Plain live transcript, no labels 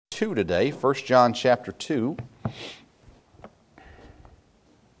2 today, 1 John chapter 2.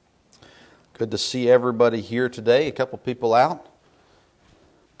 Good to see everybody here today, a couple people out.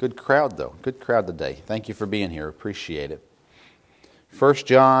 Good crowd though, good crowd today. Thank you for being here, appreciate it. 1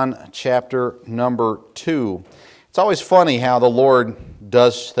 John chapter number 2. It's always funny how the Lord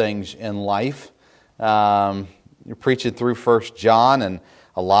does things in life. You're preaching through 1 John, and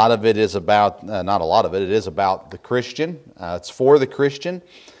a lot of it is about, not a lot of it, it is about the Christian. It's for the Christian,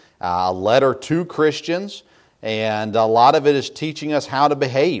 a letter to Christians, and a lot of it is teaching us how to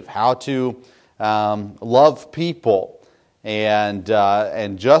behave, how to love people. And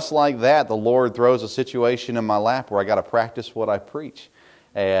just like that, the Lord throws a situation in my lap where I got to practice what I preach.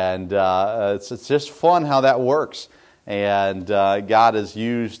 And it's just fun how that works. And God has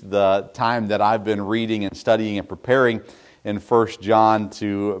used the time that I've been reading and studying and preparing in 1 John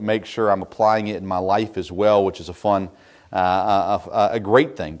to make sure I'm applying it in my life as well, which is a fun, a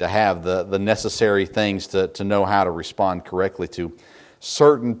great thing to have the necessary things to know how to respond correctly to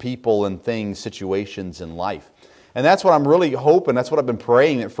certain people and things, situations in life. And that's what I'm really hoping, that's what I've been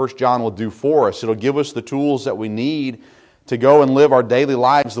praying that 1 John will do for us. It'll give us the tools that we need to go and live our daily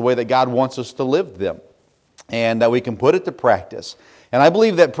lives the way that God wants us to live them, and that we can put it to practice. And I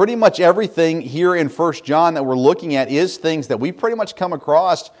believe that pretty much everything here in 1 John that we're looking at is things that we pretty much come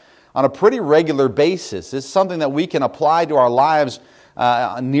across on a pretty regular basis. It's something that we can apply to our lives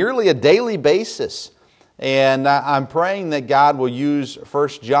on nearly a daily basis. And I'm praying that God will use 1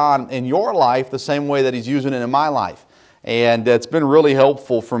 John in your life the same way that He's using it in my life. And it's been really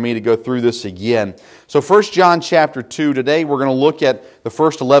helpful for me to go through this again. So 1 John chapter 2, today we're going to look at the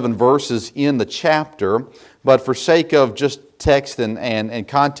first 11 verses in the chapter. But for sake of just text and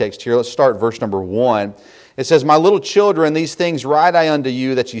context here, let's start verse number 1. It says, "My little children, these things write I unto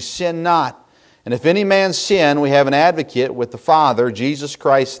you, that ye sin not. And if any man sin, we have an advocate with the Father, Jesus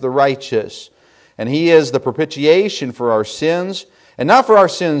Christ the righteous. And He is the propitiation for our sins, and not for our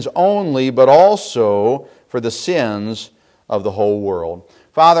sins only, but also for the sins of the whole world."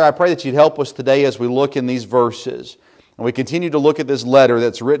 Father, I pray that You'd help us today as we look in these verses, and we continue to look at this letter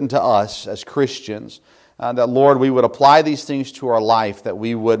that's written to us as Christians. That, Lord, we would apply these things to our life, that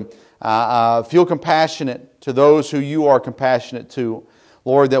we would feel compassionate to those who You are compassionate to.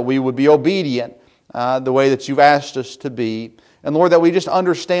 Lord, that we would be obedient the way that You've asked us to be. And Lord, that we just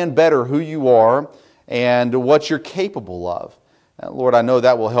understand better who You are and what You're capable of. Lord, I know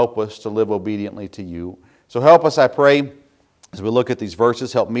that will help us to live obediently to You. So help us, I pray, as we look at these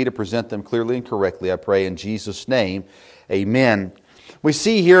verses. Help me to present them clearly and correctly, I pray in Jesus' name. Amen. We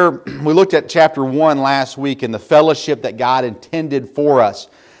see here, we looked at chapter 1 last week and the fellowship that God intended for us.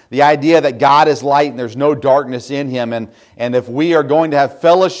 The idea that God is light and there's no darkness in Him. And if we are going to have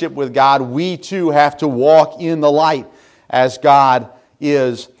fellowship with God, we too have to walk in the light as God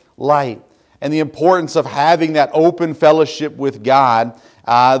is light. And the importance of having that open fellowship with God,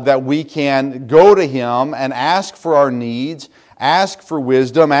 that we can go to Him and ask for our needs, ask for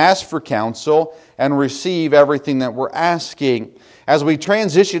wisdom, ask for counsel, and receive everything that we're asking. As we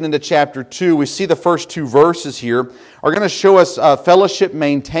transition into chapter 2, we see the first two verses here are going to show us fellowship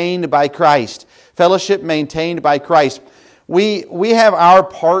maintained by Christ. Fellowship maintained by Christ. We have our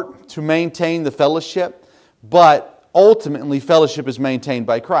part to maintain the fellowship, but ultimately fellowship is maintained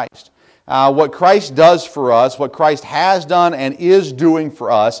by Christ. What Christ does for us, what Christ has done and is doing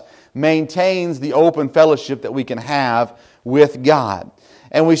for us, maintains the open fellowship that we can have with God.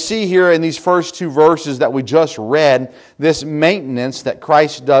 And we see here in these first two verses that we just read, this maintenance that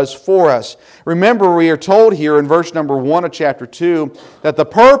Christ does for us. Remember, we are told here in verse number 1 of chapter 2 that the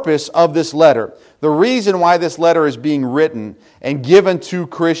purpose of this letter, the reason why this letter is being written and given to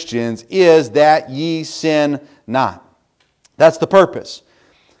Christians, is that ye sin not. That's the purpose.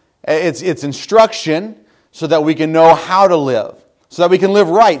 It's instruction so that we can know how to live, so that we can live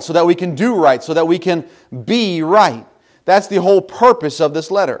right, so that we can do right, so that we can be right. That's the whole purpose of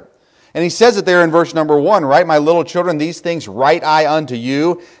this letter. And he says it there in verse number 1, right? "My little children, these things write I unto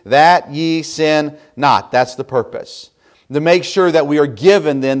you, that ye sin not." That's the purpose. To make sure that we are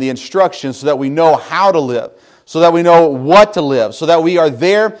given then the instructions so that we know how to live, so that we know what to live, so that we are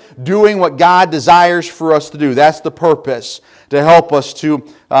there doing what God desires for us to do. That's the purpose, to help us to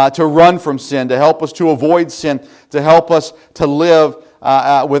run from sin, to help us to avoid sin, to help us to live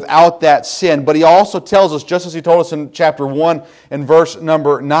without that sin. But he also tells us, just as he told us in chapter 1 and verse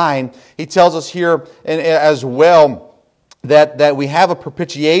number 9, he tells us here as well that we have a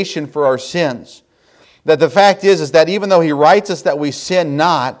propitiation for our sins. That the fact is that even though he writes us that we sin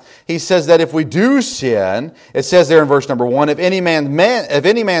not, he says that if we do sin, it says there in verse number 1, if any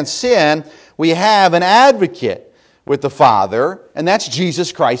man sin, we have an advocate with the Father, and that's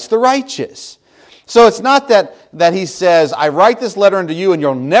Jesus Christ the righteous. So it's not that he says, I write this letter unto you and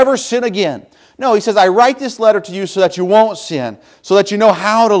you'll never sin again. No, he says, I write this letter to you so that you won't sin, so that you know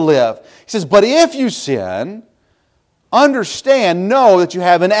how to live. He says, but if you sin, know that you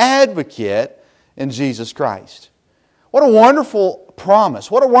have an advocate in Jesus Christ. What a wonderful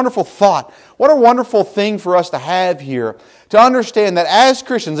promise. What a wonderful thought. What a wonderful thing for us to have here. To understand that as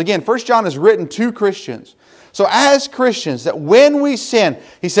Christians, again, 1 John is written to Christians. So as Christians, that when we sin,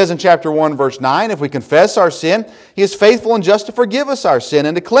 he says in chapter 1, verse 9, if we confess our sin, He is faithful and just to forgive us our sin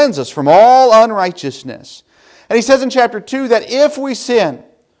and to cleanse us from all unrighteousness. And he says in chapter 2 that if we sin,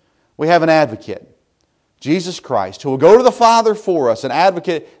 we have an advocate, Jesus Christ, who will go to the Father for us and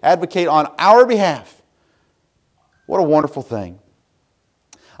advocate on our behalf. What a wonderful thing.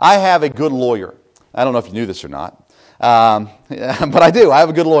 I have a good lawyer. I don't know if you knew this or not, but I do. I have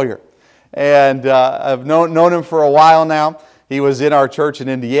a good lawyer. And I've known him for a while now. He was in our church in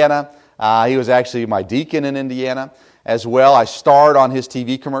Indiana. He was actually my deacon in Indiana as well. I starred on his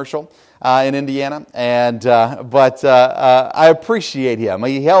TV commercial in Indiana. But I appreciate him.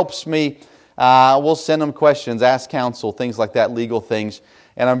 He helps me. We'll send him questions, ask counsel, things like that, legal things.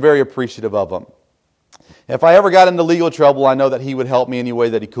 And I'm very appreciative of him. If I ever got into legal trouble, I know that he would help me any way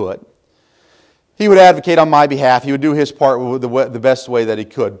that he could. He would advocate on my behalf. He would do his part the best way that he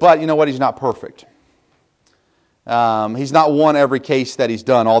could. But you know what? He's not perfect. He's not won every case that he's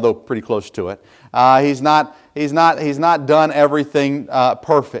done, although pretty close to it. He's not done everything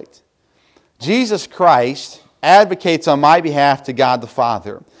perfect. Jesus Christ advocates on my behalf to God the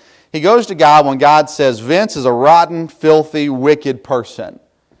Father. He goes to God when God says, Vince is a rotten, filthy, wicked person.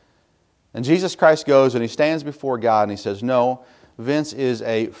 And Jesus Christ goes and he stands before God and he says, no, Vince is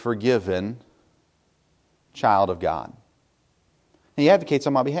a forgiven child of God. And he advocates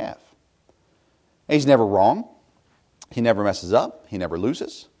on my behalf. And he's never wrong. He never messes up. He never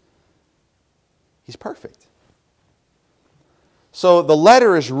loses. He's perfect. So the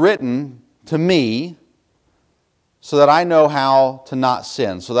letter is written to me so that I know how to not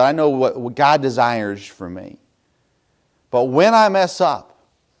sin, so that I know what God desires for me. But when I mess up,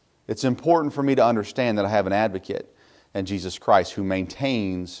 it's important for me to understand that I have an advocate in Jesus Christ who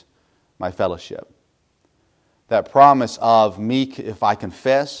maintains my fellowship. That promise of me, if I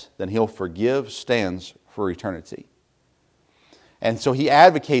confess, then He'll forgive, stands for eternity. And so He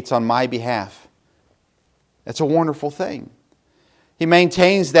advocates on my behalf. That's a wonderful thing. He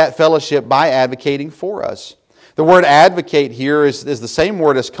maintains that fellowship by advocating for us. The word advocate here is the same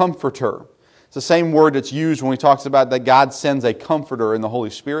word as comforter. It's the same word that's used when He talks about that God sends a comforter in the Holy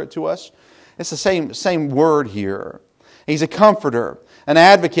Spirit to us. It's the same word here. He's a comforter. An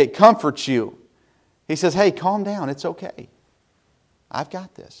advocate comforts you. He says, hey, calm down. It's okay. I've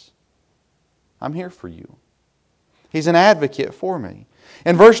got this. I'm here for you. He's an advocate for me.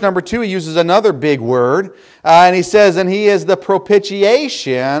 In verse number 2, he uses another big word. And he says, and He is the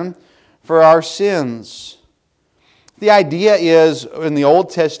propitiation for our sins. The idea is, in the Old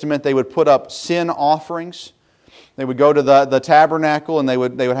Testament, they would put up sin offerings. They would go to the tabernacle and they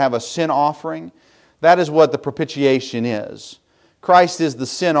would have a sin offering. That is what the propitiation is. Christ is the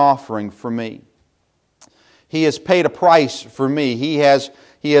sin offering for me. He has paid a price for me. He has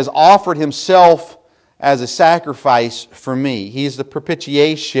offered Himself as a sacrifice for me. He is the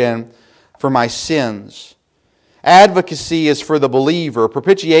propitiation for my sins. Advocacy is for the believer.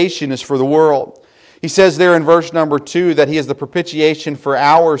 Propitiation is for the world. He says there in verse number 2 that He is the propitiation for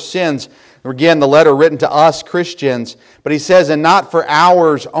our sins. Again, the letter written to us Christians. But he says, and not for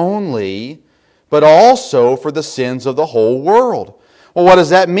ours only, but also for the sins of the whole world. Well, what does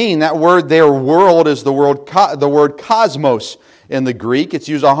that mean? That word there, world, is the word cosmos in the Greek. It's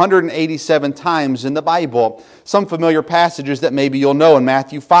used 187 times in the Bible. Some familiar passages that maybe you'll know. In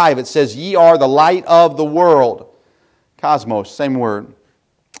Matthew 5, it says, ye are the light of the world. Cosmos, same word.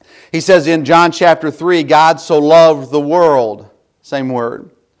 He says in John chapter 3, God so loved the world. Same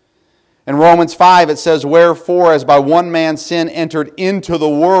word. In Romans 5, it says, wherefore, as by one man's sin entered into the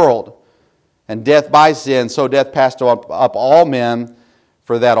world, and death by sin, so death passed up all men,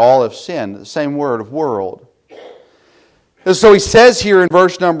 for that all have sinned. The same word of world. And so he says here in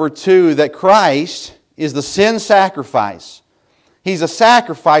verse number 2 that Christ is the sin sacrifice. He's a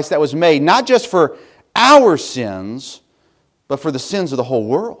sacrifice that was made not just for our sins, but for the sins of the whole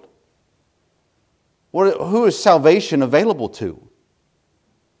world. Who is salvation available to?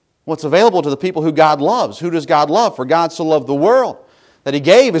 Well, it's available to the people who God loves. Who does God love? For God so loved the world that He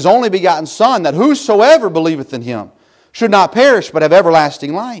gave His only begotten Son, that whosoever believeth in Him should not perish, but have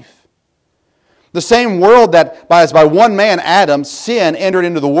everlasting life. The same world that as by one man, Adam, sin entered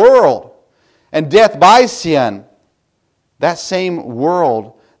into the world, and death by sin That same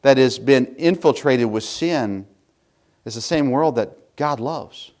world that has been infiltrated with sin is the same world that God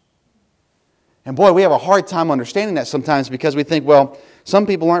loves. And boy, we have a hard time understanding that sometimes because we think, well, some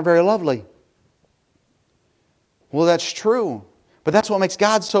people aren't very lovely. Well, that's true. But that's what makes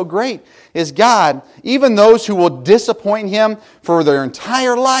God so great, is God, even those who will disappoint Him for their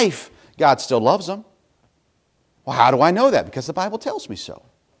entire life, God still loves them. Well, how do I know that? Because the Bible tells me so.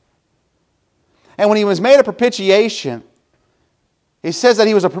 And when He was made a propitiation, He says that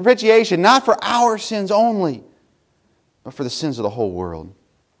He was a propitiation not for our sins only, but for the sins of the whole world.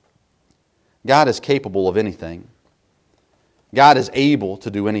 God is capable of anything. God is able to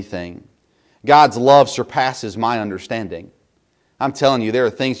do anything. God's love surpasses my understanding. I'm telling you, there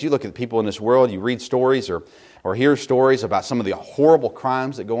are things, you look at people in this world, you read stories or hear stories about some of the horrible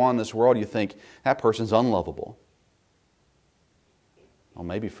crimes that go on in this world, you think, that person's unlovable. Well,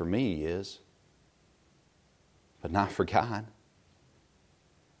 maybe for me he is, but not for God.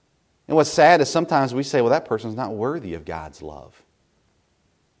 And what's sad is sometimes we say, well, that person's not worthy of God's love.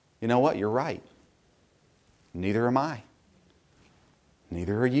 You know what? You're right. Neither am I.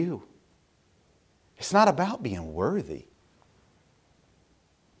 Neither are you. It's not about being worthy.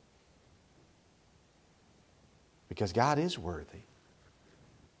 Because God is worthy.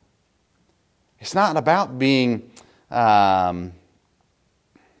 It's not about being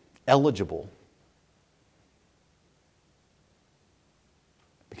eligible.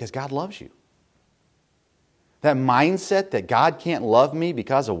 Because God loves you. That mindset that God can't love me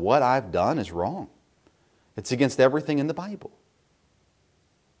because of what I've done is wrong. It's against everything in the Bible.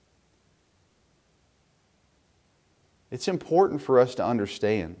 It's important for us to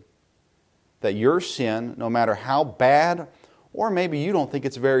understand that your sin, no matter how bad, or maybe you don't think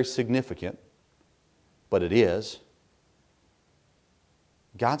it's very significant, but it is,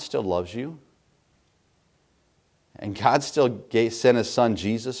 God still loves you. And God still sent His Son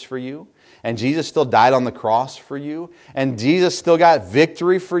Jesus for you. And Jesus still died on the cross for you. And Jesus still got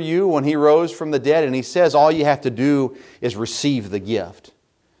victory for you when He rose from the dead. And He says all you have to do is receive the gift.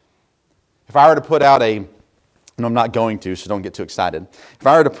 If I were to put out and I'm not going to, so don't get too excited. If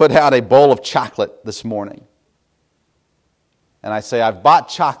I were to put out a bowl of chocolate this morning, and I say, I've bought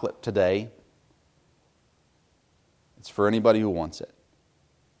chocolate today, it's for anybody who wants it.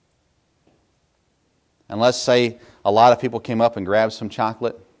 And let's say a lot of people came up and grabbed some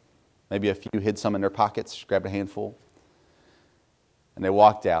chocolate. Maybe a few hid some in their pockets, grabbed a handful, and they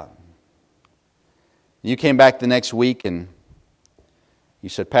walked out. You came back the next week and you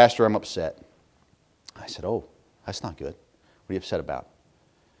said, Pastor, I'm upset. I said, oh, that's not good. What are you upset about?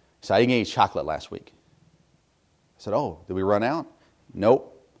 He said, I didn't get any chocolate last week. I said, oh, did we run out?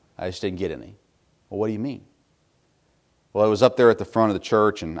 Nope, I just didn't get any. Well, what do you mean? Well, it was up there at the front of the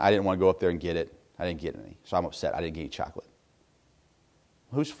church and I didn't want to go up there and get it. I didn't get any, so I'm upset. I didn't get any chocolate.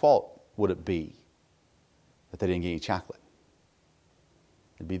 Whose fault would it be that they didn't get any chocolate?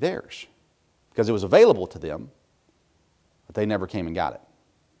 It'd be theirs, because it was available to them, but they never came and got it.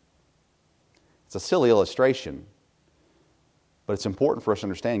 It's a silly illustration, but it's important for us to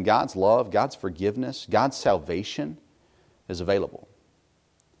understand God's love, God's forgiveness, God's salvation is available.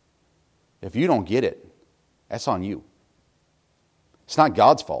 If you don't get it, that's on you. It's not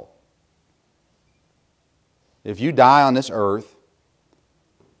God's fault. If you die on this earth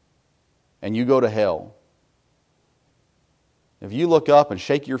and you go to hell, if you look up and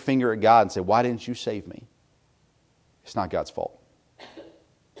shake your finger at God and say, why didn't you save me? It's not God's fault.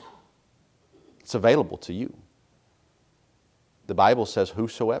 It's available to you. The Bible says,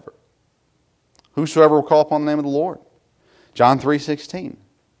 whosoever. Whosoever will call upon the name of the Lord. John 3:16.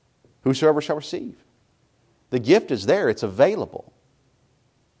 Whosoever shall receive. The gift is there. It's available.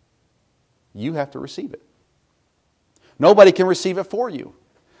 You have to receive it. Nobody can receive it for you.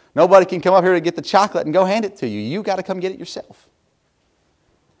 Nobody can come up here to get the chocolate and go hand it to you. You've got to come get it yourself.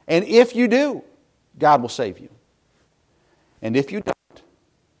 And if you do, God will save you. And if you don't,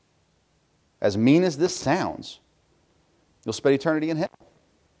 as mean as this sounds, you'll spend eternity in hell.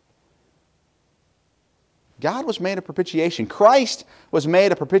 God was made a propitiation. Christ was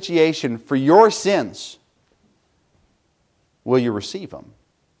made a propitiation for your sins. Will you receive Him?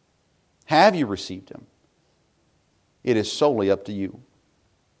 Have you received Him? It is solely up to you.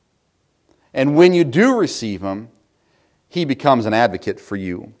 And when you do receive Him, He becomes an advocate for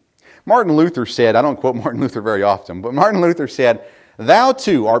you. Martin Luther said, I don't quote Martin Luther very often, but Martin Luther said, Thou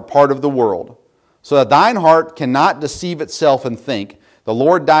too art part of the world, so that thine heart cannot deceive itself and think, The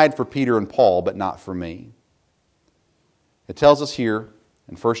Lord died for Peter and Paul, but not for me. It tells us here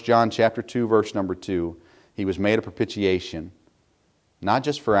in 1 John chapter 2, verse number 2, He was made a propitiation, not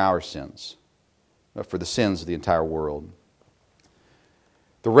just for our sins, but for the sins of the entire world.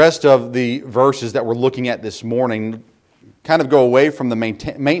 The rest of the verses that we're looking at this morning kind of go away from the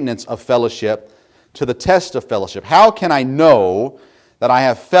maintenance of fellowship to the test of fellowship. How can I know that I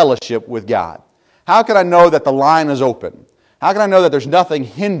have fellowship with God? How can I know that the line is open? How can I know that there's nothing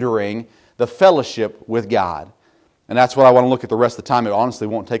hindering the fellowship with God? And that's what I want to look at the rest of the time. It honestly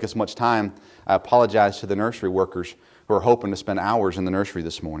won't take us much time. I apologize to the nursery workers who are hoping to spend hours in the nursery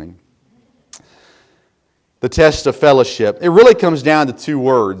this morning. The test of fellowship. It really comes down to two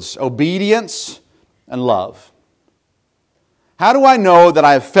words: obedience and love. How do I know that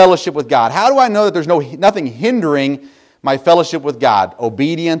I have fellowship with God? How do I know that there's nothing hindering my fellowship with God?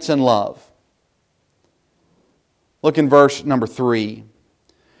 Obedience and love. Look in verse number 3.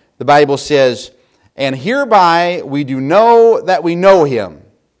 The Bible says, "And hereby we do know that we know Him,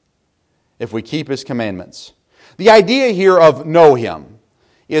 if we keep His commandments." The idea here of know Him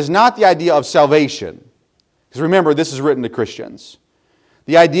is not the idea of salvation. Because remember, this is written to Christians.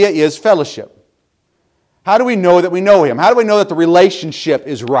 The idea is fellowship. How do we know that we know Him? How do we know that the relationship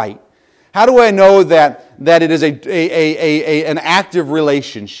is right? How do I know that it is an active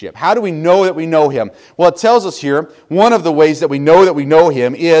relationship? How do we know that we know Him? Well, it tells us here, one of the ways that we know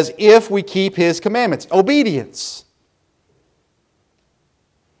Him is if we keep His commandments. Obedience.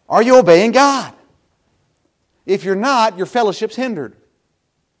 Are you obeying God? If you're not, your fellowship's hindered.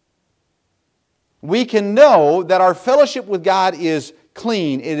 We can know that our fellowship with God is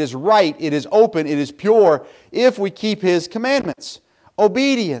clean, it is right, it is open, it is pure, if we keep His commandments.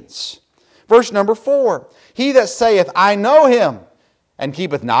 Obedience. Verse number 4, "He that saith, I know Him, and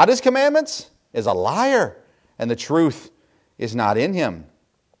keepeth not His commandments, is a liar, and the truth is not in him."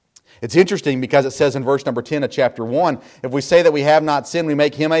 It's interesting because it says in verse number 10 of chapter 1, if we say that we have not sinned, we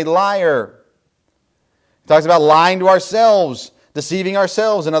make Him a liar. It talks about lying to ourselves, deceiving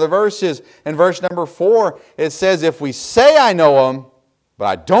ourselves in other verses. In verse number 4, it says, if we say I know Him, but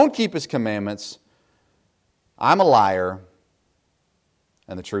I don't keep His commandments, I'm a liar,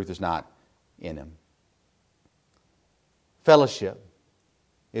 and the truth is not in Him. Fellowship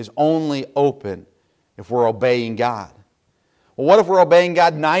is only open if we're obeying God. Well, what if we're obeying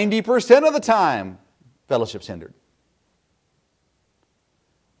God 90% of the time? Fellowship's hindered.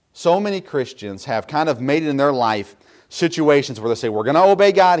 So many Christians have kind of made it in their life situations where they say, we're going to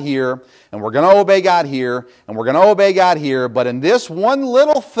obey God here, and we're going to obey God here, and we're going to obey God here, but in this one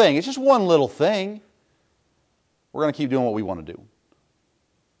little thing, it's just one little thing, we're going to keep doing what we want to do.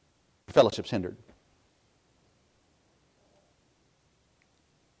 Fellowship's hindered.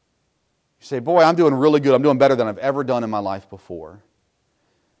 You say, boy, I'm doing really good. I'm doing better than I've ever done in my life before.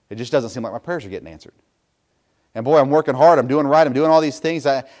 It just doesn't seem like my prayers are getting answered. And boy, I'm working hard. I'm doing right. I'm doing all these things.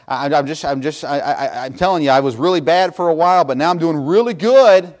 I'm telling you, I was really bad for a while, but now I'm doing really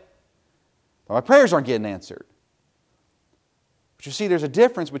good. But my prayers aren't getting answered. But you see, there's a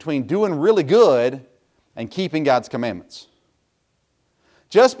difference between doing really good and keeping God's commandments.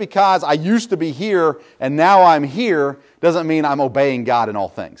 Just because I used to be here and now I'm here doesn't mean I'm obeying God in all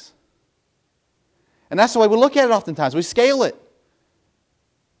things. And that's the way we look at it oftentimes. We scale it.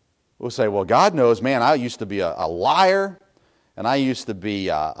 We'll say, well, God knows, man, I used to be a liar, and I used to be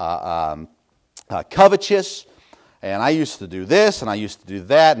covetous, and I used to do this, and I used to do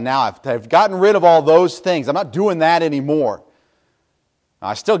that, and now I've gotten rid of all those things. I'm not doing that anymore.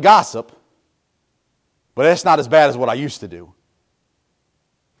 I still gossip, but it's not as bad as what I used to do.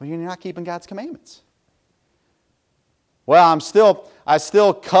 Well, you're not keeping God's commandments. Well, I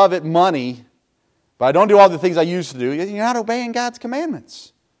still covet money, but I don't do all the things I used to do. You're not obeying God's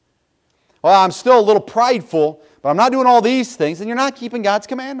commandments. Well, I'm still a little prideful, but I'm not doing all these things, and you're not keeping God's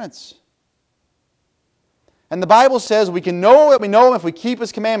commandments. And the Bible says we can know that we know Him if we keep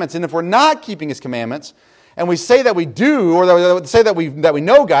His commandments. And if we're not keeping His commandments, and we say that we do, or that we say that we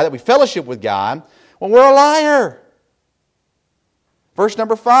know God, that we fellowship with God, well, we're a liar. Verse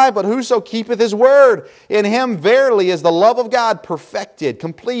number 5, but whoso keepeth His word, in him verily is the love of God perfected,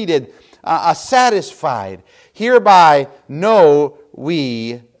 completed, satisfied. Hereby know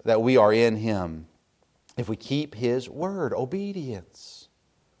we that we are in Him, if we keep His word. Obedience.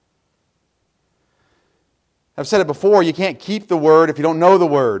 I've said it before, you can't keep the word if you don't know the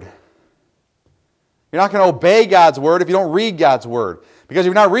word. You're not going to obey God's word if you don't read God's word. Because if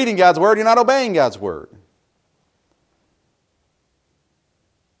you're not reading God's word, you're not obeying God's word.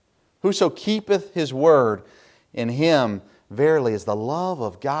 Whoso keepeth His word, in him verily is the love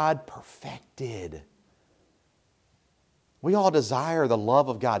of God perfected. We all desire the love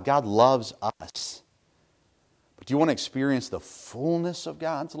of God. God loves us. But do you want to experience the fullness of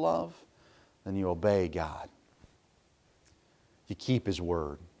God's love? Then you obey God. You keep His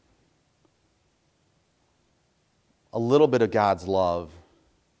word. A little bit of God's love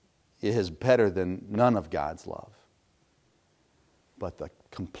is better than none of God's love. But the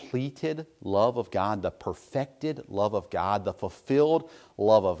completed love of God, the perfected love of God, the fulfilled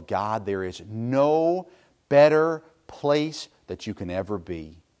love of God, there is no better place that you can ever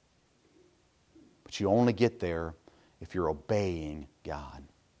be. But you only get there if you're obeying God.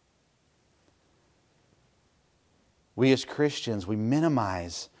 We as Christians, we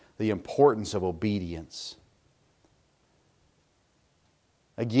minimize the importance of obedience.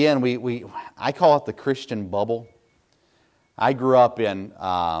 Again, I call it the Christian bubble. I grew up in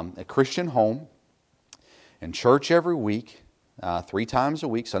a Christian home, in church every week, 3 times a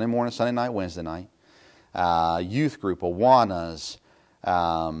week, Sunday morning, Sunday night, Wednesday night. Youth group, Awanas,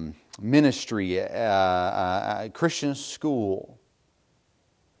 ministry, Christian school.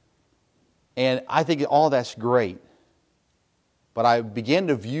 And I think all that's great. But I began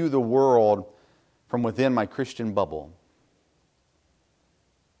to view the world from within my Christian bubble.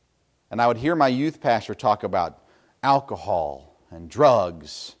 And I would hear my youth pastor talk about alcohol and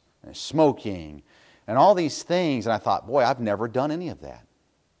drugs and smoking and all these things. And I thought, boy, I've never done any of that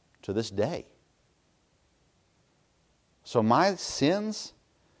to this day. So my sins,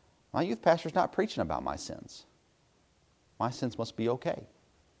 my youth pastor's not preaching about my sins. My sins must be okay.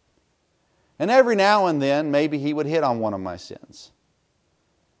 And every now and then, maybe he would hit on one of my sins.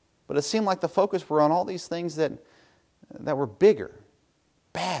 But it seemed like the focus were on all these things that were bigger,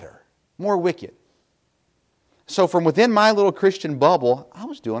 badder, more wicked. So from within my little Christian bubble, I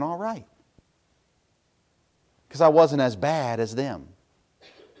was doing all right. Because I wasn't as bad as them.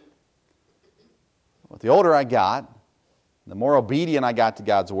 But the older I got, the more obedient I got to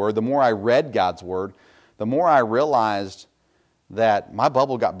God's Word, the more I read God's Word, the more I realized that my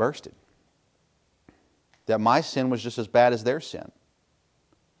bubble got bursted. That my sin was just as bad as their sin.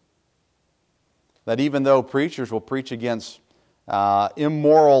 That even though preachers will preach against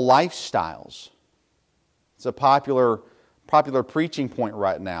immoral lifestyles, it's a popular preaching point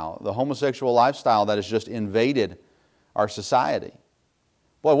right now, the homosexual lifestyle that has just invaded our society.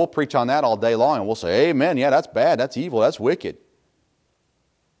 Boy, we'll preach on that all day long and we'll say, amen, yeah, that's bad, that's evil, that's wicked.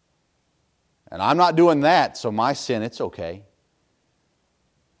 And I'm not doing that, so my sin, it's okay.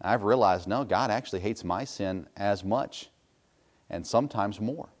 I've realized, no, God actually hates my sin as much and sometimes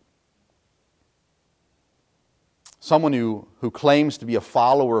more. Someone who claims to be a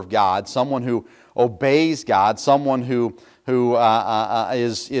follower of God, someone who obeys God, someone who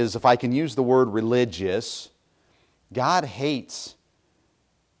is, if I can use the word religious, God hates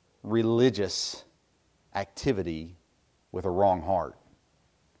religious activity with a wrong heart.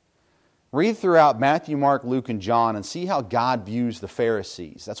 Read throughout Matthew, Mark, Luke, and John and see how God views the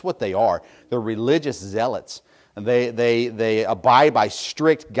Pharisees. That's what they are. They're religious zealots. They abide by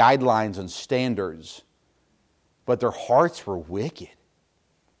strict guidelines and standards. But their hearts were wicked.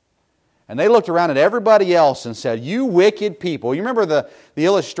 And they looked around at everybody else and said, you wicked people. You remember the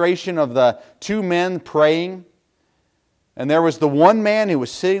illustration of the 2 men praying? And there was the one man who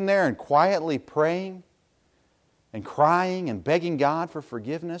was sitting there and quietly praying and crying and begging God for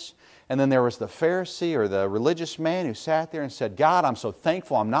forgiveness. And then there was the Pharisee or the religious man who sat there and said, God, I'm so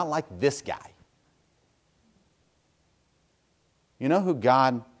thankful I'm not like this guy. You know who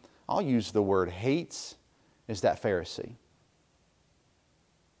God, I'll use the word hates, is that Pharisee.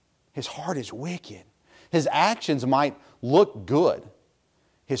 His heart is wicked. His actions might look good.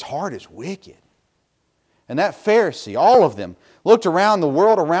 His heart is wicked. And that Pharisee, all of them, looked around the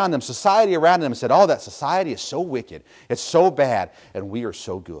world around them, society around them, and said, oh, that society is so wicked. It's so bad, and we are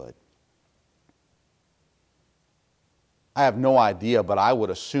so good. I have no idea, but I would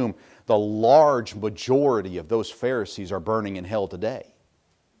assume the large majority of those Pharisees are burning in hell today.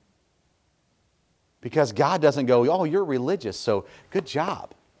 Because God doesn't go, oh, you're religious, so good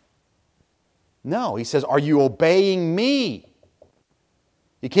job. No, He says, are you obeying me?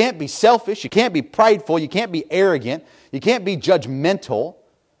 You can't be selfish, you can't be prideful, you can't be arrogant, you can't be judgmental,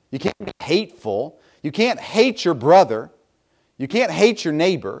 you can't be hateful, you can't hate your brother, you can't hate your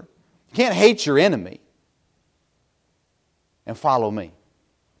neighbor, you can't hate your enemy, and follow me.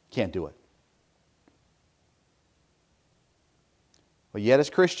 Can't do it. But yet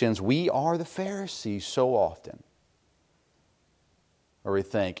as Christians, we are the Pharisees so often. Or we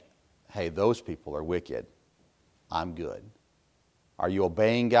think, hey, those people are wicked. I'm good. Are you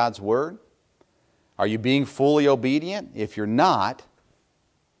obeying God's Word? Are you being fully obedient? If you're not,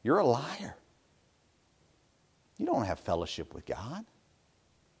 you're a liar. You don't have fellowship with God.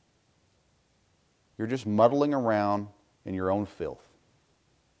 You're just muddling around in your own filth.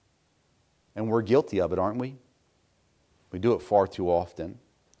 And we're guilty of it, aren't we? We do it far too often.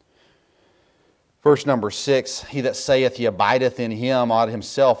 Verse number 6, he that saith he abideth in him ought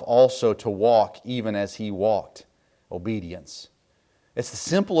himself also to walk even as he walked. Obedience. It's the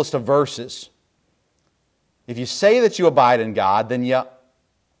simplest of verses. If you say that you abide in God, then you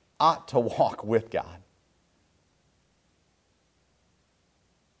ought to walk with God.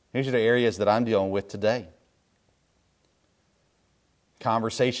 These are the areas that I'm dealing with today.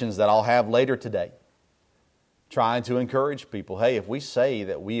 Conversations that I'll have later today. Trying to encourage people, hey, if we say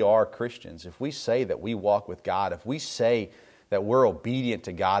that we are Christians, if we say that we walk with God, if we say that we're obedient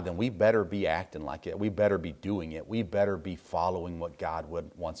to God, then we better be acting like it. We better be doing it. We better be following what God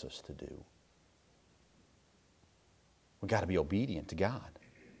wants us to do. We've got to be obedient to God.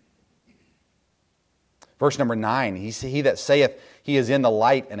 Verse number 9, he that saith he is in the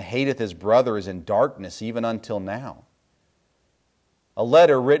light and hateth his brother is in darkness even until now. A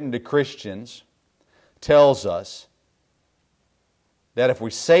letter written to Christians tells us that if we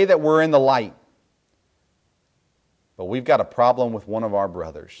say that we're in the light, but we've got a problem with one of our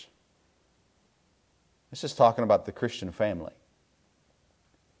brothers. This is talking about the Christian family.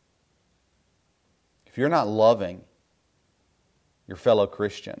 If you're not loving your fellow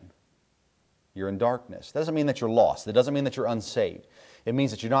Christian, you're in darkness. That doesn't mean that you're lost. It doesn't mean that you're unsaved. It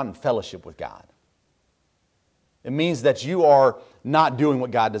means that you're not in fellowship with God. It means that you are not doing what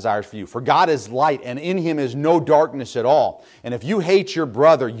God desires for you. For God is light, and in Him is no darkness at all. And if you hate your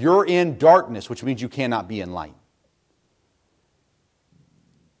brother, you're in darkness, which means you cannot be in light.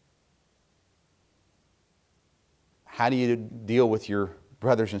 How do you deal with your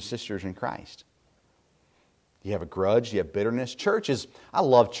brothers and sisters in Christ? Do you have a grudge? Do you have bitterness? I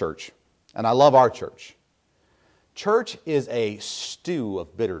love church, and I love our church. Church is a stew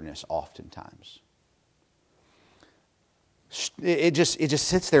of bitterness oftentimes. It just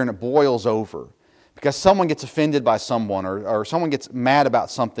sits there and it boils over because someone gets offended by someone or someone gets mad about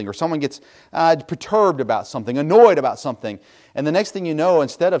something or someone gets perturbed about something, annoyed about something. And the next thing you know,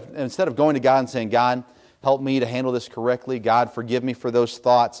 instead of going to God and saying, God, help me to handle this correctly. God, forgive me for those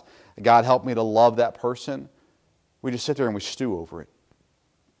thoughts. God, help me to love that person. We just sit there and we stew over it.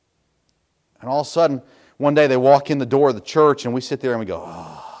 And all of a sudden, one day they walk in the door of the church and we sit there and we go,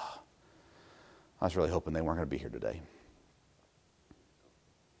 oh, I was really hoping they weren't going to be here today.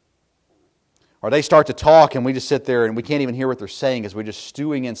 Or they start to talk and we just sit there and we can't even hear what they're saying because we're just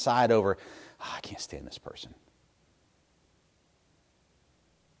stewing inside over, oh, I can't stand this person.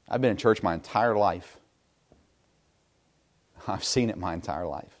 I've been in church my entire life. I've seen it my entire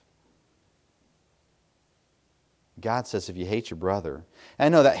life. God says if you hate your brother, and I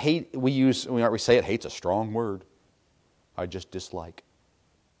know that hate we say it, hate's a strong word. I just dislike.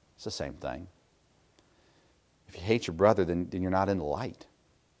 It's the same thing. If you hate your brother, then you're not in the light.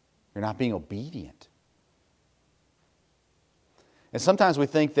 You're not being obedient. And sometimes we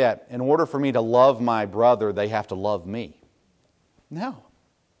think that in order for me to love my brother, they have to love me. No.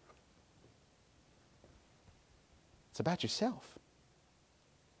 It's about yourself.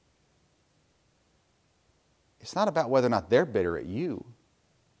 It's not about whether or not they're bitter at you.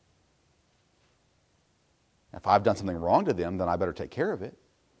 If I've done something wrong to them, then I better take care of it.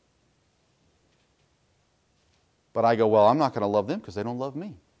 But I go, well, I'm not going to love them because they don't love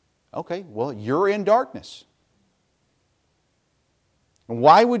me. Okay, well, you're in darkness.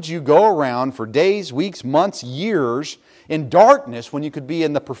 Why would you go around for days, weeks, months, years in darkness when you could be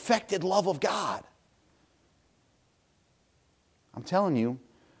in the perfected love of God? I'm telling you,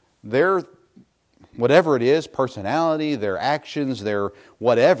 their whatever it is, personality, their actions, their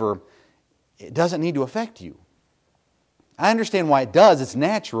whatever, it doesn't need to affect you. I understand why it does. It's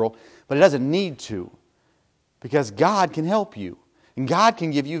natural, but it doesn't need to. Because God can help you. And God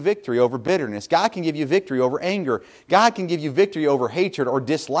can give you victory over bitterness. God can give you victory over anger. God can give you victory over hatred or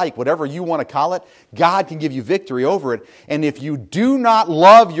dislike, whatever you want to call it. God can give you victory over it. And if you do not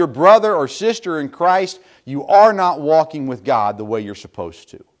love your brother or sister in Christ, you are not walking with God the way you're supposed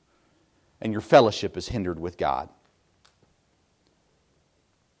to. And your fellowship is hindered with God.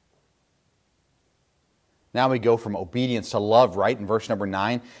 Now we go from obedience to love, right? In verse number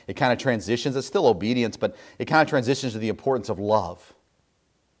 9, it kind of transitions. It's still obedience, but it kind of transitions to the importance of love.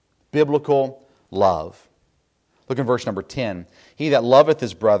 Biblical love. Look in verse number 10. He that loveth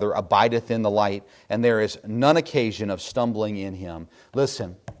his brother abideth in the light, and there is none occasion of stumbling in him.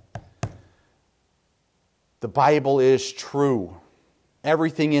 Listen, the Bible is true.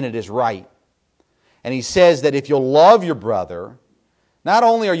 Everything in it is right. And he says that if you'll love your brother, not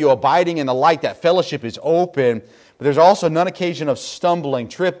only are you abiding in the light, that fellowship is open, but there's also none occasion of stumbling,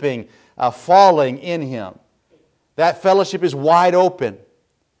 tripping, falling in him. That fellowship is wide open.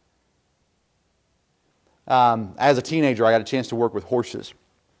 As a teenager, I got a chance to work with horses.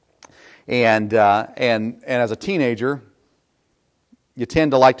 And as a teenager, you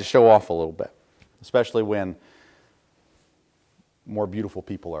tend to like to show off a little bit, especially when more beautiful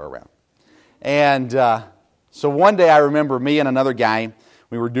people are around. And so one day I remember me and another guy,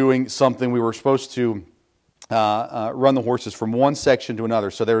 we were doing something. We were supposed to run the horses from one section to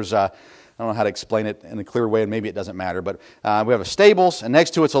another. So there's, I don't know how to explain it in a clear way, and maybe it doesn't matter, but we have a stables, and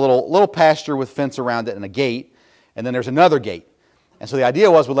next to it's a little pasture with fence around it and a gate, and then there's another gate. And so the idea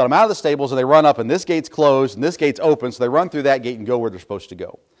was we let them out of the stables, and they run up, and this gate's closed, and this gate's open, so they run through that gate and go where they're supposed to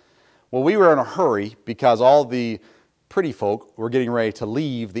go. Well, we were in a hurry because all the pretty folk were getting ready to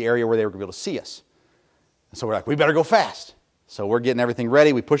leave the area where they were going to be able to see us. And so we're like, we better go fast. So we're getting everything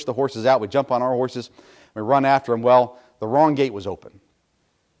ready. We push the horses out. We jump on our horses. We run after them. Well, the wrong gate was open.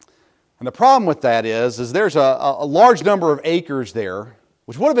 And the problem with that is there's a large number of acres there,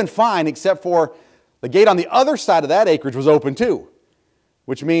 which would have been fine except for the gate on the other side of that acreage was open too,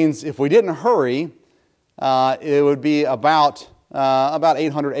 which means if we didn't hurry, it would be about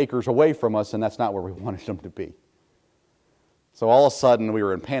 800 acres away from us, and that's not where we wanted them to be. So all of a sudden, we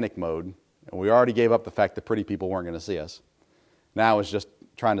were in panic mode, and we already gave up the fact that pretty people weren't going to see us. Now it's just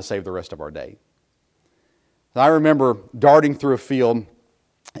trying to save the rest of our day. So I remember darting through a field,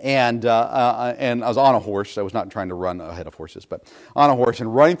 and I was on a horse. I was not trying to run ahead of horses, but on a horse,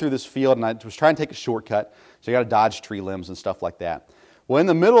 and running through this field, and I was trying to take a shortcut, so you got to dodge tree limbs and stuff like that. Well, in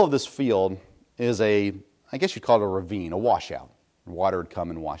the middle of this field is I guess you'd call it a ravine, a washout. Water had come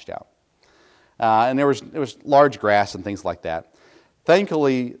and washed out. And there was large grass and things like that.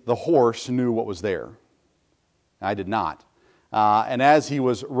 Thankfully, the horse knew what was there. I did not. And as he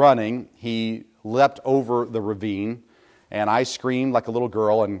was running, he leapt over the ravine, and I screamed like a little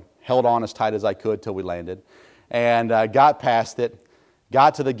girl and held on as tight as I could till we landed, and got past it,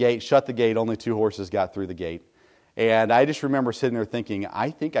 got to the gate, shut the gate. Only 2 horses got through the gate. And I just remember sitting there thinking,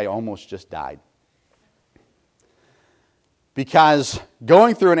 I think I almost just died. Because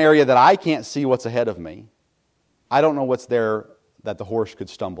going through an area that I can't see what's ahead of me, I don't know what's there that the horse could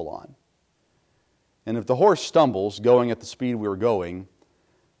stumble on. And if the horse stumbles going at the speed we were going,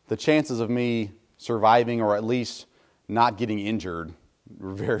 the chances of me surviving or at least not getting injured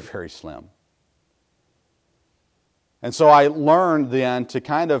were very, very slim. And so I learned then to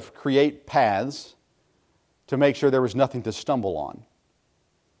kind of create paths to make sure there was nothing to stumble on.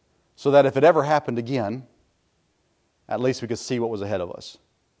 So that if it ever happened again, at least we could see what was ahead of us.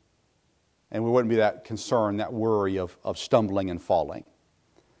 And we wouldn't be that concerned, that worry of stumbling and falling.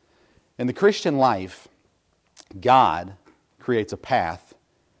 In the Christian life, God creates a path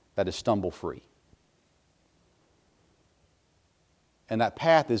that is stumble-free. And that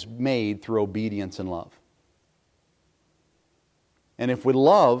path is made through obedience and love. And if we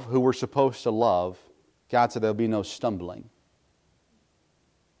love who we're supposed to love, God said there'll be no stumbling.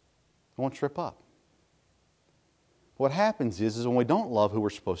 I won't trip up. What happens is when we don't love who we're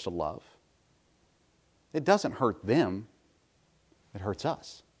supposed to love, it doesn't hurt them, it hurts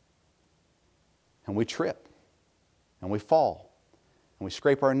us. And we trip, and we fall, and we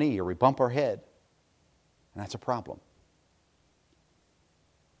scrape our knee or we bump our head, and that's a problem.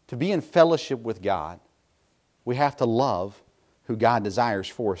 To be in fellowship with God, we have to love who God desires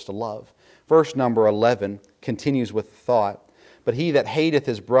for us to love. Verse number 11 continues with the thought, "But he that hateth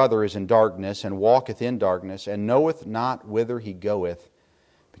his brother is in darkness, and walketh in darkness, and knoweth not whither he goeth,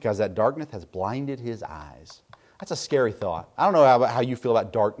 because that darkness has blinded his eyes." That's a scary thought. I don't know how you feel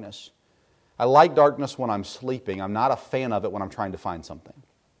about darkness. I like darkness when I'm sleeping. I'm not a fan of it when I'm trying to find something.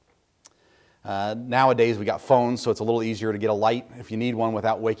 Nowadays we got phones, so it's a little easier to get a light if you need one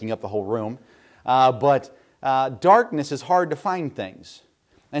without waking up the whole room. But darkness is hard to find things.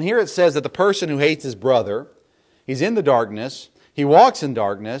 And here it says that the person who hates his brother, he's in the darkness, he walks in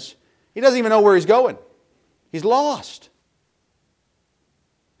darkness, he doesn't even know where he's going. He's lost.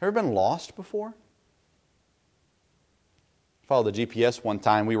 Ever been lost before? Followed the GPS one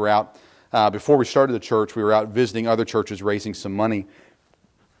time. We were out, before we started the church, we were out visiting other churches raising some money.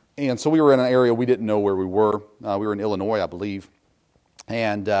 And so we were in an area we didn't know where we were. We were in Illinois, I believe.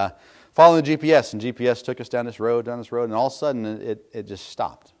 And following the GPS, and GPS took us down this road, and all of a sudden it just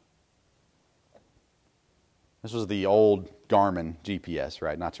stopped. This was the old Garmin GPS,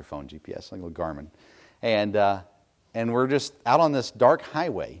 right? Not your phone GPS, like a little Garmin. And we're just out on this dark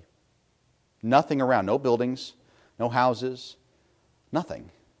highway. Nothing around, no buildings, no houses,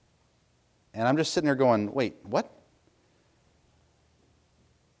 nothing. And I'm just sitting there going, wait, what?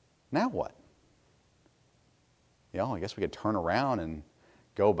 Now what? I guess we could turn around and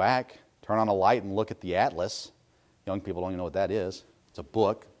go back, turn on a light and look at the atlas. Young people don't even know what that is. It's a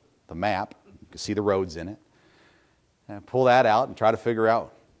book, the map. You can see the roads in it. And pull that out and try to figure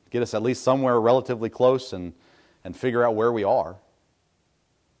out get us at least somewhere relatively close and figure out where we are.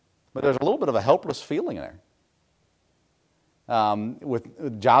 But there's a little bit of a helpless feeling there.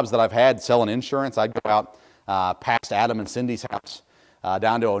 With jobs that I've had selling insurance, I'd go out past Adam and Cindy's house,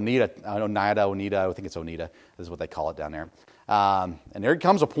 down to Oneida, I think it's Oneida, this is what they call it down there. And there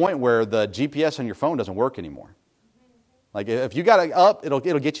comes a point where the GPS on your phone doesn't work anymore. Like if you got it up, it'll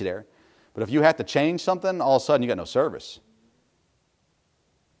get you there. But if you have to change something, all of a sudden you got no service.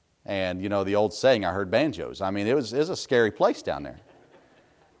 And you know the old saying, I heard banjos. I mean, it was a scary place down there.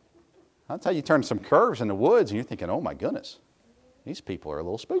 I'll tell you, you turn some curves in the woods and you're thinking, oh my goodness, these people are a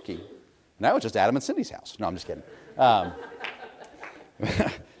little spooky. And that was just Adam and Cindy's house. No, I'm just kidding.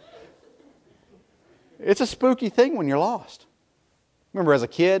 It's a spooky thing when you're lost. Remember as a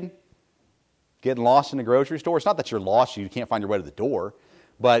kid, getting lost in the grocery store? It's not that you're lost, you can't find your way to the door,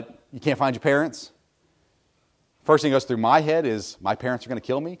 but you can't find your parents. First thing that goes through my head is, my parents are going to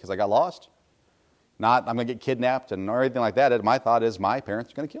kill me because I got lost. Not, I'm going to get kidnapped or anything like that. My thought is, my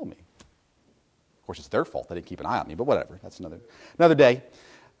parents are going to kill me. Of course, it's their fault. They didn't keep an eye on me, but whatever. That's another day.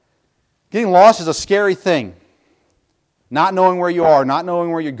 Getting lost is a scary thing. Not knowing where you are, not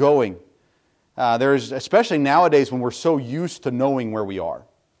knowing where you're going. There's, especially nowadays when we're so used to knowing where we are,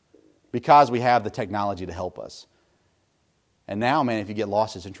 because we have the technology to help us. And now, man, if you get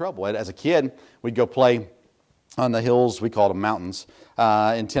lost, it's in trouble. As a kid, we'd go play on the hills, we called them mountains,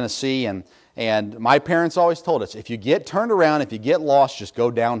 in Tennessee. And my parents always told us, if you get turned around, if you get lost, just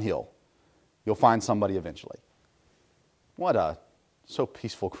go downhill. You'll find somebody eventually. So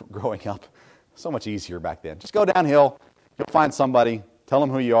peaceful growing up. So much easier back then. Just go downhill, you'll find somebody, tell them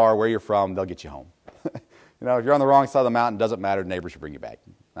who you are, where you're from, they'll get you home. You know, if you're on the wrong side of the mountain, it doesn't matter, neighbors will bring you back.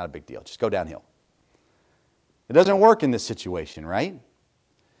 Not a big deal, just go downhill. It doesn't work in this situation, right?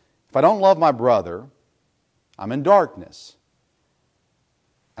 If I don't love my brother, I'm in darkness.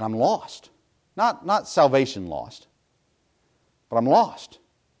 And I'm lost. Not salvation lost, but I'm lost.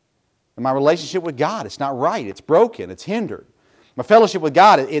 And my relationship with God, it's not right. It's broken. It's hindered. My fellowship with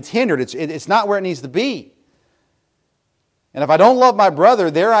God, it's hindered. It's not where it needs to be. And if I don't love my brother,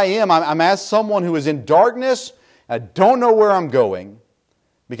 there I am. I'm as someone who is in darkness. I don't know where I'm going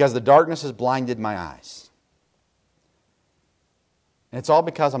because the darkness has blinded my eyes. And it's all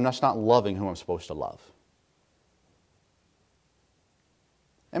because I'm just not loving who I'm supposed to love.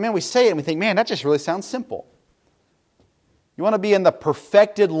 And man, we say it and we think, man, that just really sounds simple. You want to be in the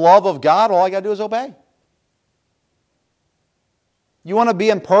perfected love of God, all I got to do is obey. You want to be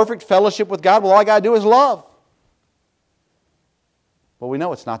in perfect fellowship with God, well, all I got to do is love. But we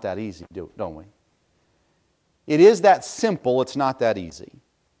know it's not that easy, don't we? It is that simple, it's not that easy.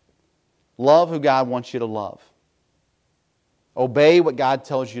 Love who God wants you to love. Obey what God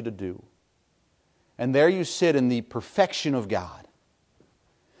tells you to do. And there you sit in the perfection of God.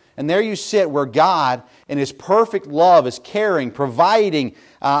 And there you sit where God, in His perfect love, is caring, providing,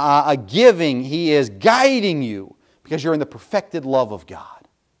 giving. He is guiding you because you're in the perfected love of God.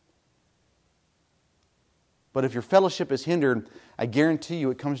 But if your fellowship is hindered, I guarantee you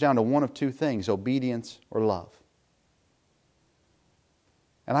it comes down to one of two things, obedience or love.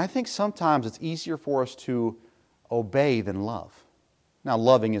 And I think sometimes it's easier for us to obey than love. Now,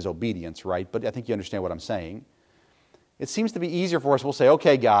 loving is obedience, right? But I think you understand what I'm saying. It seems to be easier for us. We'll say,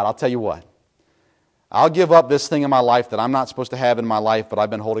 okay, God, I'll tell you what. I'll give up this thing in my life that I'm not supposed to have in my life, but I've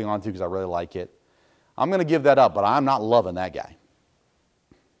been holding on to because I really like it. I'm going to give that up, but I'm not loving that guy.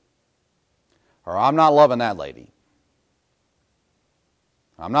 Or I'm not loving that lady.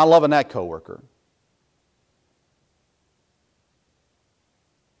 I'm not loving that coworker.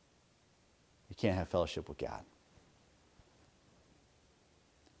 You can't have fellowship with God.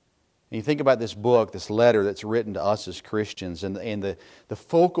 And you think about this book, this letter that's written to us as Christians, and the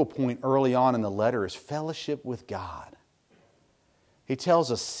focal point early on in the letter is fellowship with God. He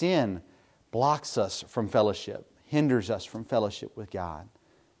tells us sin blocks us from fellowship, hinders us from fellowship with God.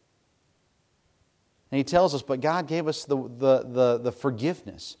 And He tells us, but God gave us the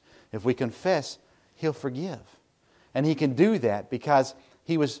forgiveness. If we confess, He'll forgive. And He can do that because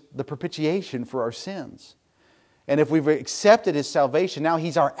He was the propitiation for our sins. And if we've accepted His salvation, now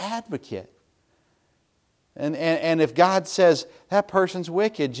He's our advocate. And if God says, that person's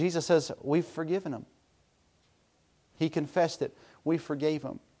wicked, Jesus says, we've forgiven him. He confessed it. We forgave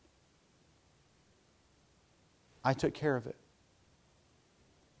him. I took care of it.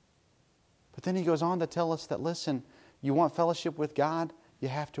 But then He goes on to tell us that, listen, you want fellowship with God, you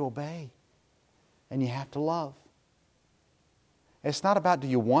have to obey. And you have to love. It's not about do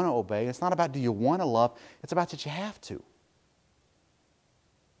you want to obey. It's not about do you want to love. It's about that you have to. Have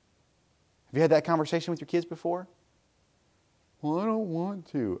you had that conversation with your kids before? Well, I don't want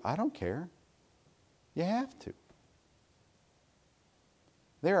to. I don't care. You have to.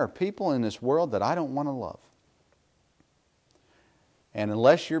 There are people in this world that I don't want to love. And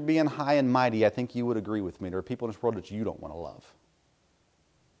unless you're being high and mighty, I think you would agree with me. There are people in this world that you don't want to love.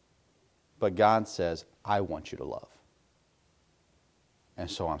 But God says, I want you to love. And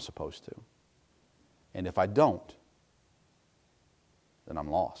so I'm supposed to. And if I don't, then I'm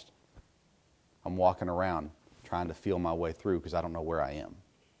lost. I'm walking around trying to feel my way through because I don't know where I am.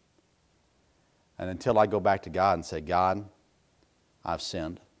 And until I go back to God and say, God, I've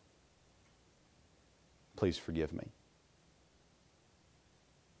sinned. Please forgive me.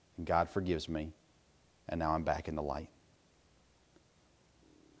 And God forgives me. And now I'm back in the light.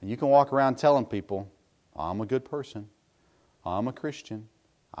 And you can walk around telling people, I'm a good person. I'm a Christian.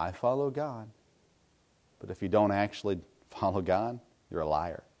 I follow God. But if you don't actually follow God, you're a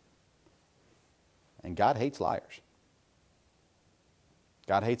liar. And God hates liars.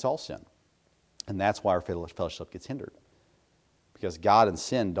 God hates all sin. And that's why our fellowship gets hindered. Because God and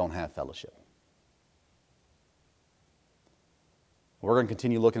sin don't have fellowship. We're going to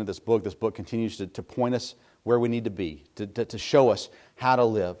continue looking at this book. This book continues to point us where we need to be, to show us how to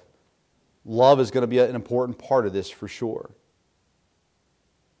live. Love is going to be an important part of this for sure.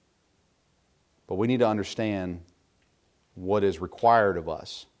 But we need to understand what is required of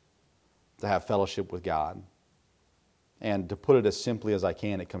us to have fellowship with God. And to put it as simply as I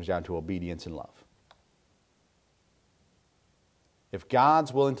can, it comes down to obedience and love. If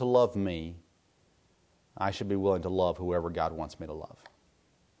God's willing to love me, I should be willing to love whoever God wants me to love.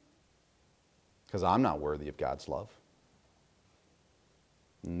 Because I'm not worthy of God's love.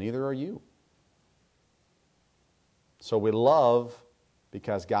 Neither are you. So we love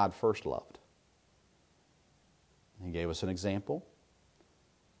because God first loved. He gave us an example.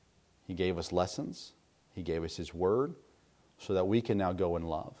 He gave us lessons. He gave us His Word so that we can now go and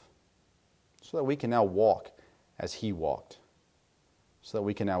love. So that we can now walk as He walked. So that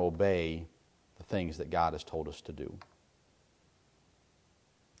we can now obey the things that God has told us to do.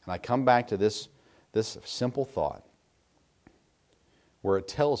 And I come back to this simple thought where it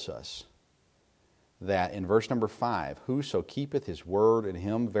tells us that in verse number 5, whoso keepeth His word, in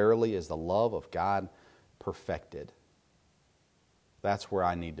him verily is the love of God perfected. That's where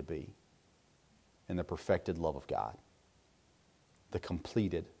I need to be. In the perfected love of God. The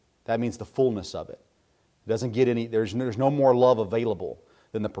completed. That means the fullness of it. It doesn't get any, there's no more love available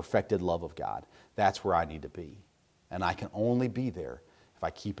than the perfected love of God. That's where I need to be. And I can only be there if I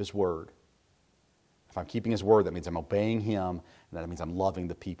keep His word. If I'm keeping His word, that means I'm obeying Him, and that means I'm loving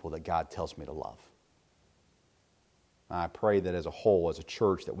the people that God tells me to love. I pray that as a whole, as a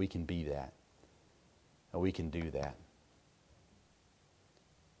church, that we can be that. And we can do that.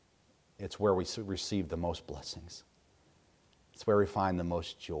 It's where we receive the most blessings. It's where we find the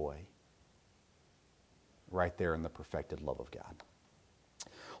most joy. Right there in the perfected love of God.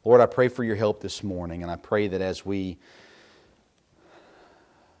 Lord, I pray for your help this morning, and I pray that as we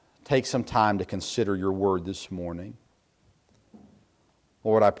take some time to consider your word this morning,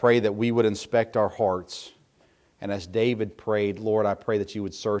 Lord, I pray that we would inspect our hearts. And as David prayed, Lord, I pray that you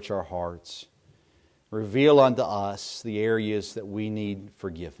would search our hearts. Reveal unto us the areas that we need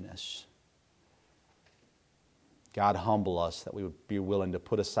forgiveness. God, humble us that we would be willing to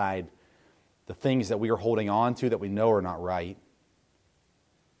put aside the things that we are holding on to that we know are not right.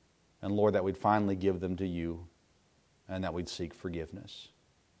 And Lord, that we'd finally give them to you and that we'd seek forgiveness.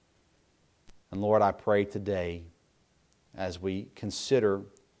 And Lord, I pray today as we consider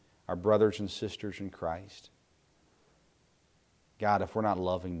our brothers and sisters in Christ, God, if we're not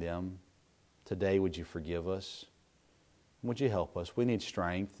loving them, today would you forgive us? Would you help us? We need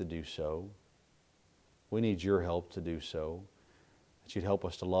strength to do so. We need your help to do so. That you'd help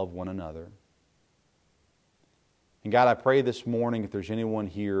us to love one another. And God, I pray this morning if there's anyone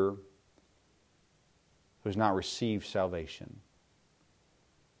here who's not received salvation,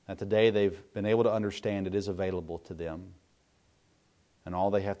 that today they've been able to understand it is available to them, and all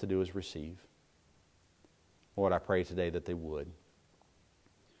they have to do is receive. Lord, I pray today that they would.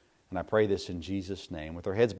 And I pray this in Jesus' name. With our heads